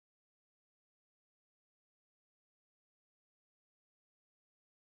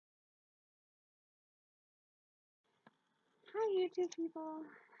Hi YouTube people,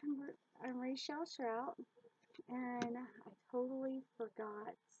 I'm Rachel Shrout, and I totally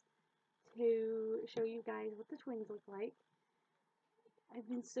forgot to show you guys what the twins look like. I've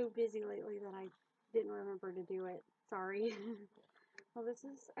been so busy lately that I didn't remember to do it. Sorry. Well, this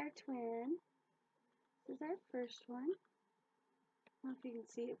is our twin. This is our first one. I don't know if you can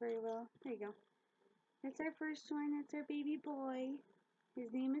see it very well. There you go. That's our first one. That's our baby boy.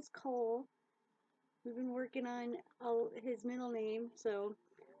 His name is Cole. We've been working on his middle name, so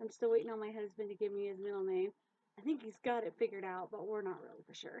I'm still waiting on my husband to give me his middle name. I think he's got it figured out, but we're not really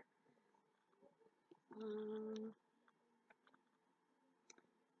for sure.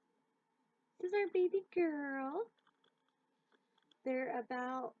 This is our baby girl. They're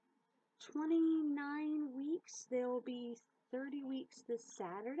about 29 weeks. They'll be 30 weeks this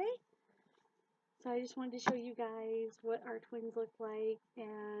Saturday. So I just wanted to show you guys what our twins look like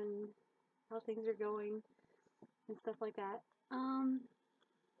and how things are going and stuff like that. I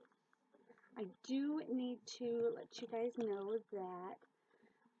do need to let you guys know that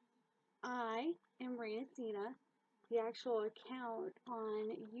I am Rainathena. The actual account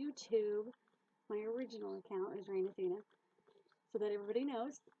on YouTube, my original account is Rainathena, so that everybody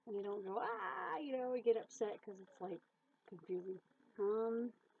knows and they don't go, we get upset because it's like confusing.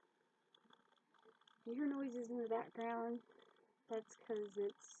 You hear noises in the background, that's because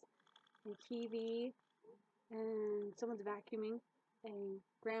it's a TV and someone's vacuuming. A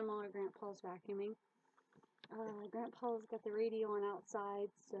grandma or grandpa's vacuuming. Grandpa's got the radio on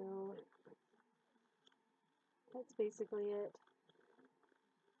outside, so that's basically it.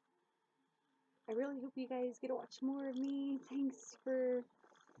 I really hope you guys get to watch more of me. Thanks for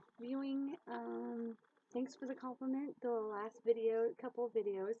viewing. Thanks for the compliment, the last video, couple of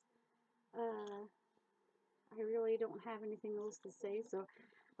videos. I really don't have anything else to say, so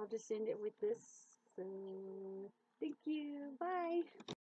I'll just end it with this. So, thank you. Bye.